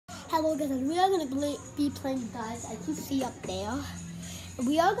hello guys, and we are going to be playing dice, as you see up there.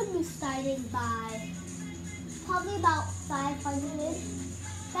 We are going to be starting by probably about 500.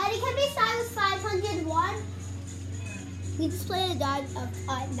 Daddy, can we start with 501? We just played a dice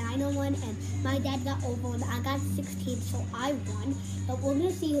at 901, and my dad got over, and I got 16, so I won. But we're going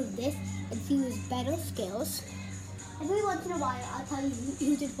to see who's this and see who's better skills. Every once in a while, I'll tell you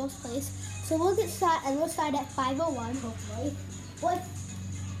who's in first place. So we'll get started, and we'll start at 501, hopefully.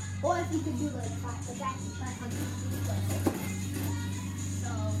 Or if you could do like 500. So.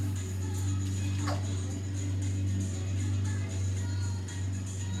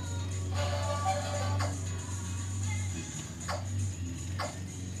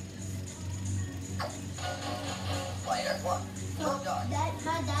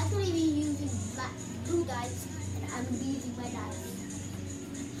 My dad's going to be using blue dice, and I'm going to be using my dice.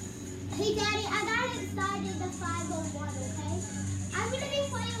 Hey, Daddy, I got it started the 501, okay? I'm going to be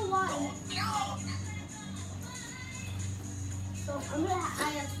playing one. So I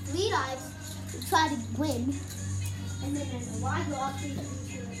have 3 dice to try to win. And then there's a wide draw.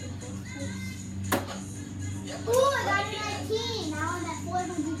 Ooh, I got a 19. Now I'm at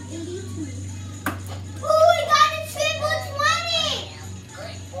 482. Ooh, I got a triple 20.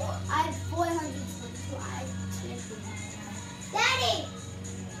 I have 422. I can't do that. Daddy!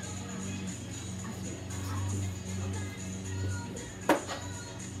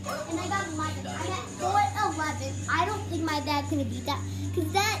 And I got I'm at 411. I don't think my dad's gonna beat that,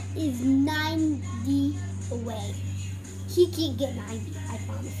 because that is 90 away. He can't get 90, I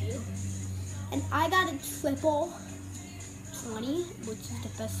promise you. And I got a triple 20, which is the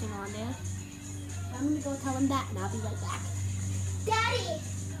best thing on there. So I'm gonna go tell him that, and I'll be right back. Daddy!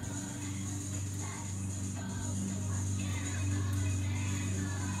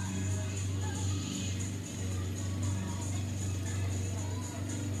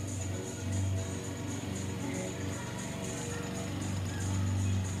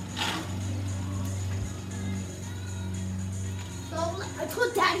 I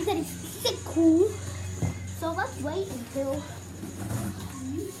told Daddy that he's sick cool. So let's wait until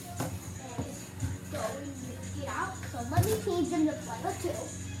he get out. So let me change him to player 2.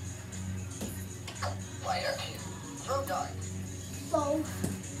 Player 2. Throw dart. So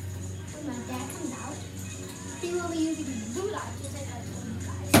when my dad comes out, he will be using blue dice, just like I told you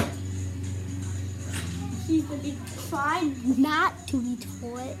guys. He's gonna be trying not to be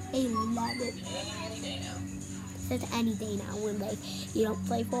taught 11. Says any day now when like you don't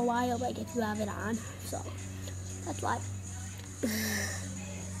play for a while, like if you have it on. So that's why.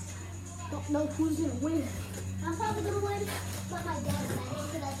 Don't know who's gonna win. I'm probably gonna win, but my dad said it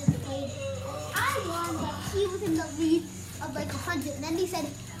because I just played. I won, but he was in the lead of like 100. And then he said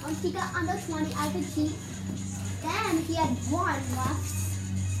once he got under 20, I could cheat. Then he had 1 left,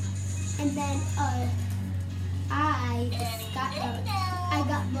 and then I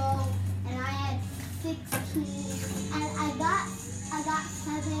got low, and I had 16, and I got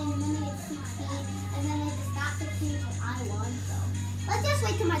 7, and then I had 16, and then I just got 15, so I won. So let's just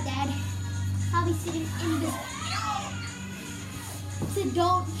wait till my dad. I'll be sitting in this. So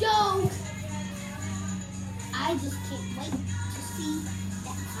don't joke. I just can't wait to see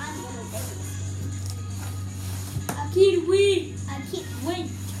that I'm gonna win. I can't wait. I can't wait.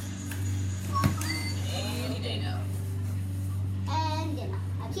 Any day now. And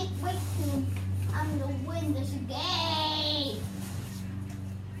I can't wait to. I'm gonna win this game.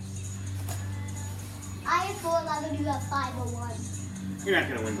 I have 411, you have 501. You're not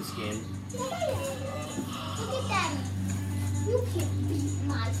gonna win this game. Look at Daddy. You can't beat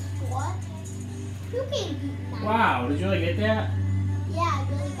my score. You can't beat my Wow, did you really get that? Yeah, I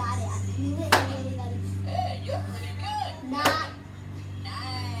really got it. I really got it. Hey, you're pretty good. Nah.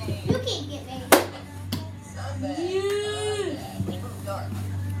 Nice. You can't get me. Not bad. Yeah. Throw dart.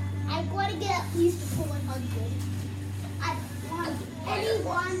 I want to get at least 400. I want any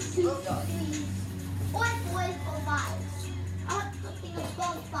 1, 2, 3, or 4 or 5. I want something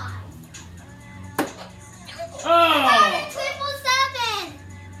above 5. I got a Oh! 777.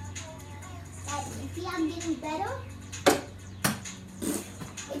 Daddy, you see I'm getting better?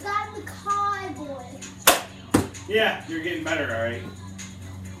 I got the cardboard. Yeah, you're getting better, alright.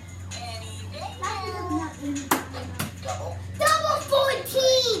 Any day That's because I'm now. not eating. Double. Double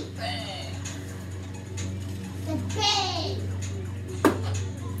 14! Bang. The bang!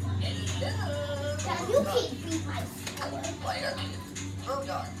 Hello. Dad, you can't beat my score. Player 2. Throw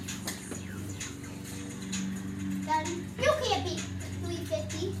dart. Daddy, you can't beat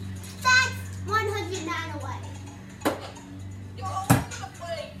 350. That's 109 away. You're always gonna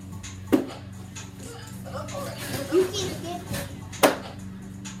play. Enough already. You can't get me.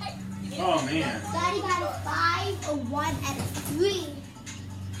 Hey, Oh man. Daddy got a 5, a 1, and a 3.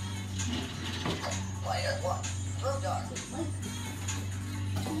 Player 1. Move dog.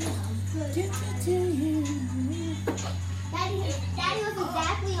 Daddy was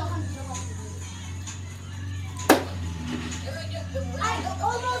exactly 100. I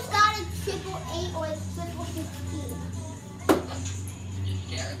almost got a triple 8 or a triple 16.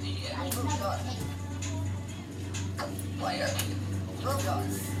 Guaranteed. I Move never dog. take. Player. Move dog.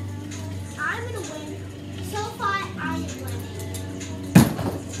 I'm gonna win. So far, I am winning.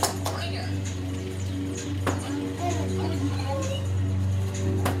 Ringer.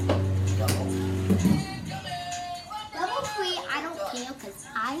 Double. Level 3, I don't care because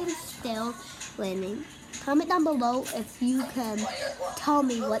I am still winning. Comment down below if you can Player 1. tell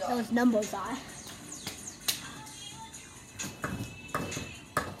me what those numbers are.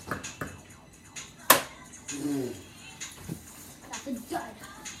 That's a dud.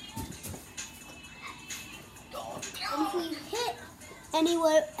 And if we hit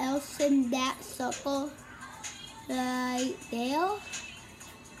anywhere else in that circle, right there,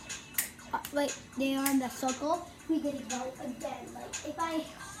 right there on the circle, we get to go again. Like if I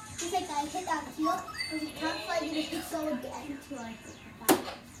hit that here, and we can't find it, it go again until I hit the button.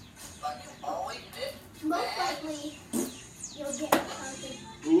 But you always did. Most likely, you'll get something.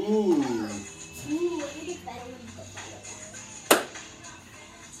 Ooh. Ooh, it gets better when you put that like that.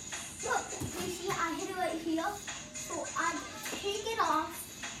 Look, you see, I hit it right here. So I take it off,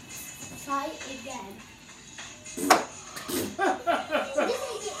 try it again. This is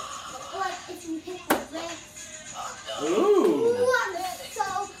it. Like if you hit the red. Ooh. Ooh, I'm so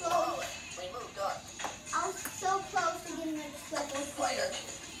close. Remove dog. I was so close to getting a triple Player. player.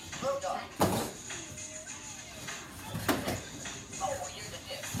 Move dog. Oh, you're the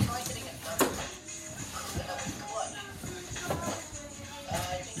dip. Try hitting it. That was clutch. I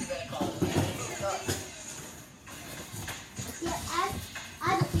think you better call it. Move dog. Yeah,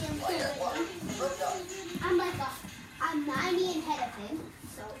 as a fan, Player 1. Move dog. I'm 90 ahead of him,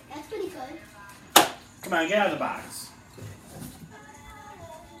 so that's pretty good. Come on, get out of the box.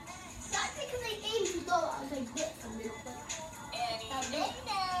 That's because I aimed to go. I was like this a little bit. And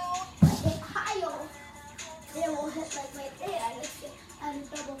now. Hit higher. They will hit like right there. Let's get a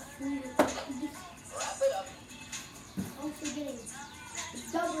double three. Wrap it up. Also getting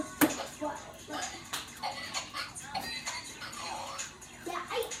double 12. Yeah,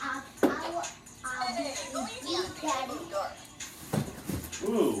 I'll beat Daddy. Move dog.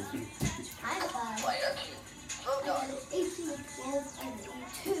 Ooh. I'm fine. Player 2. Move I dog. got an 18, a 12, and a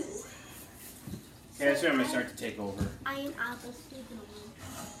 2. Yeah, that's where I'm gonna start to take over. I am obviously gonna win.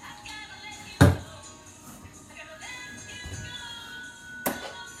 I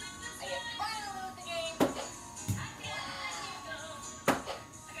am trying to lose the game.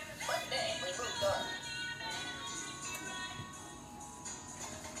 But dang, remove dog.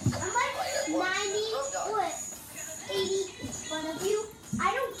 I'm like 90 or 80 in front of you. I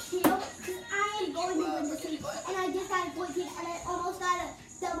don't care because I am going to win this game. And I just got a 14 and I almost got a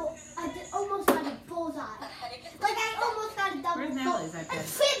double. I just almost got a bullseye. Like I almost got a double. Where's Natalie's A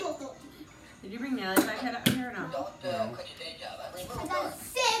iPad? triple 13. Did you bring Nellie's iPad up here or no? Don't quit your day job. I I remove got dog. a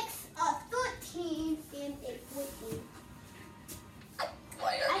 6, a 13, and a 14.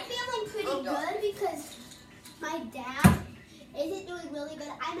 Player. I'm feeling pretty good because my dad isn't doing really good.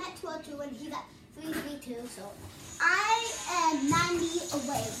 I'm at 202 and he's at 332, so I am 90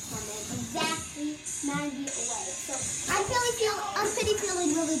 away from him. Exactly 90 away. So I'm pretty feeling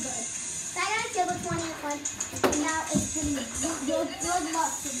really good. So I got a silver 20 at one, and now it's been good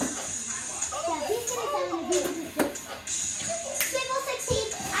luck to me. Yeah, he's gonna send me a triple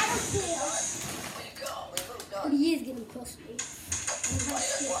 16. I don't care. Way to go. Remove But dog. he is getting close to me.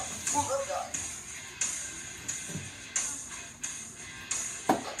 Player 1. Move dog.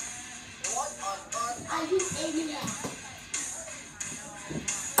 What on earth? I keep aiming at.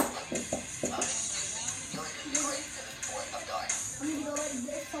 You're disgrace to the sport of dog. I'm gonna go like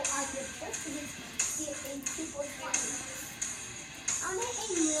this so I can test it and see if they super fun. I'm gonna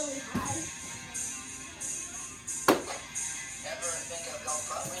aim really high. Ever think of going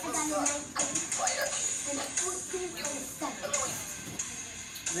from I remove got a dog? 19 Player. and a 14 and a 7.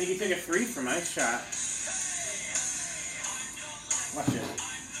 I think you took a 3 for my shot. Watch it.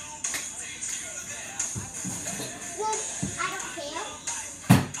 Well, I don't care.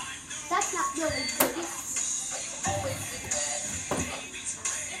 That's not really good. Always been bad.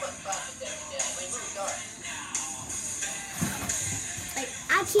 You must practice every day. Remove dog. Like,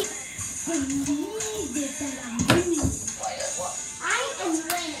 I keep believing that I'm winning. Player 1. I am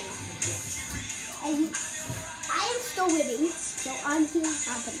winning. I am still winning, so I'm feeling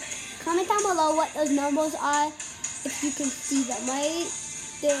confident. Comment down below what those numbers are, if you can see them right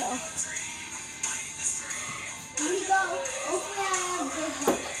there. Here we go. Hopefully I have good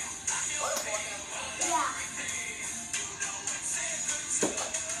luck. Yeah.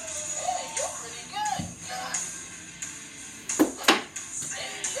 Hey, you're pretty good.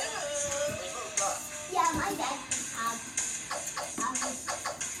 Remove gun. Yeah, my dad can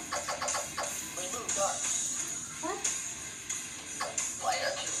Remove gun. What?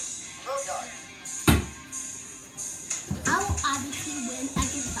 Player 2. Throw gun. I will obviously win, I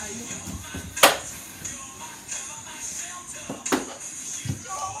can tell you.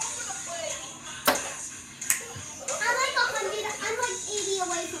 You're all over the place. I'm like 100, I'm like 80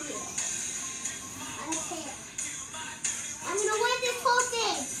 away from you. I don't care. I'm gonna win this whole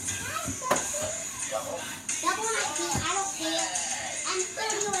thing. Double. Double 19, I don't care. I'm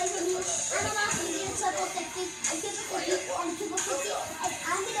 30 away from you. I'm about to get a triple 60, a triple 50, and a triple 50, and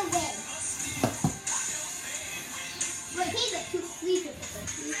I'm gonna win. Wait, he's at 3 triple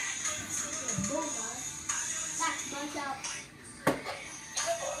 50. That's much out.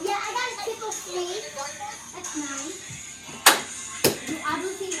 Yeah, I got a triple 3. That's 9. You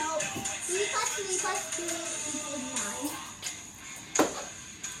obviously know 3 plus 3 plus 2 equals 9.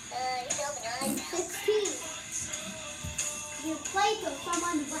 And 16. You play till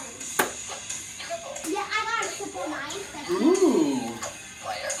someone wins. Yeah, I got a triple 9. That's Ooh.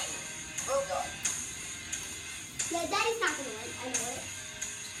 Player 2. Throw gun. Yeah, Daddy's not gonna win. I know it.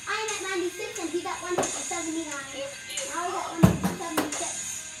 I'm at 96 and he's at 179. Now he's at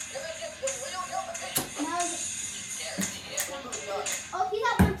 176. You're gonna get the real competition. Now he's Remove gun. oh, he's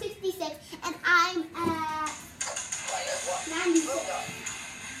at 166 and I'm at Player 1. 96. Throw gun.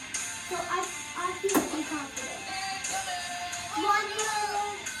 So I feel pretty confident. One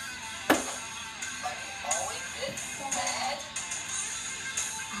move. Like you always did. Bad.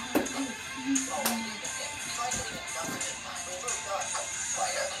 Try getting a number this time. Remove gun.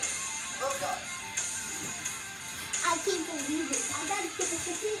 Player 2. Throw gun. I can't believe it. I got a triple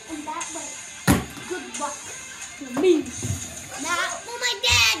 50 and that way. Good luck to me. Now for my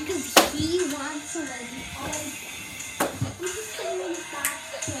dad, because he wants to win. He always does. He's just sitting in the box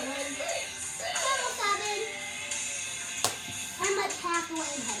to win. Double 7. I'm like halfway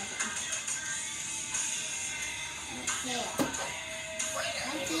ahead of him. Yeah.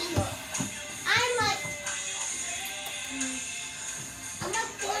 I'm like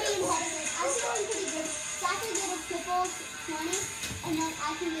 40 ahead of him. I'm feeling pretty good. So I can get a triple 20, and then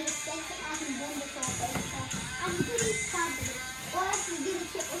I can get a 6, and I can win this whole thing. So I'm pretty confident. Or if you get a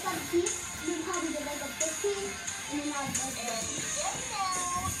triple 17, you can probably get like a 15, and then I'll go to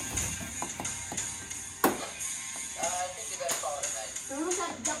I think you better call it a night. I almost got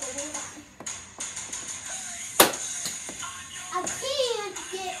a double. Hold on. I can't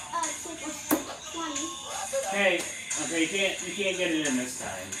get a triple 20. Wrap it up. Hey, okay, you can't get it in this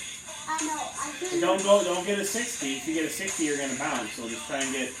time. I know. I can't. Don't get a 60. If you get a 60, you're gonna bounce. So just try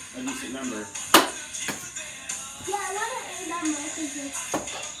and get a decent number. Yeah, I want to remember because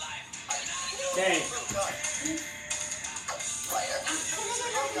Okay. Remove gun. Player 2. can I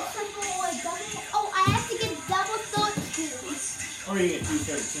get like a triple or a double? Oh, I have to get double 13. Or you get 2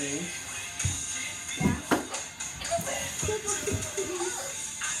 13s. Yeah. Triple 16.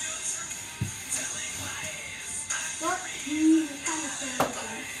 What? Kind of thing.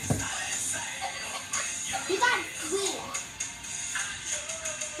 You got 3.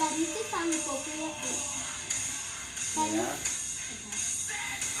 Dad, you think I'm appropriate? Yeah.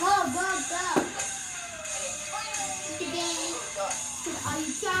 Go. The game. Are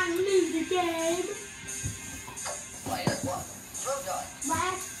you trying to lose the game? Player 1. Throw gun.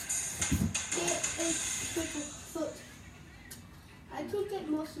 Last hit is triple foot. I can get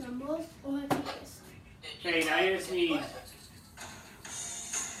most numbers or I can this. Okay, now you just need.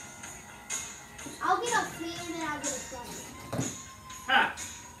 I'll get a 3 and then I'll get a 20. Ha!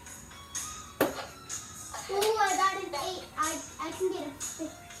 Ooh, I got an 8. I can get a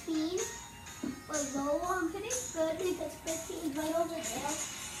 15 or lower. I'm pretty good because 15 is right over there.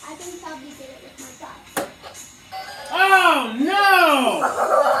 I can probably get it with my dot. Oh no!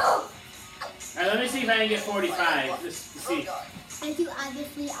 Alright, let me see if I can get 45. Just to see. Thank you,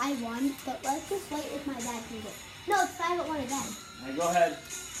 obviously I won, but let's just wait if my dad can get. No, it's 5 at 1 again. Alright, go ahead.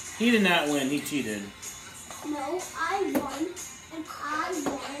 He did not win. He cheated. No, I won, and I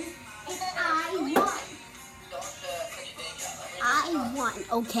won, and I won. I won,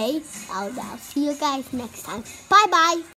 okay? I'll see you guys next time. Bye-bye.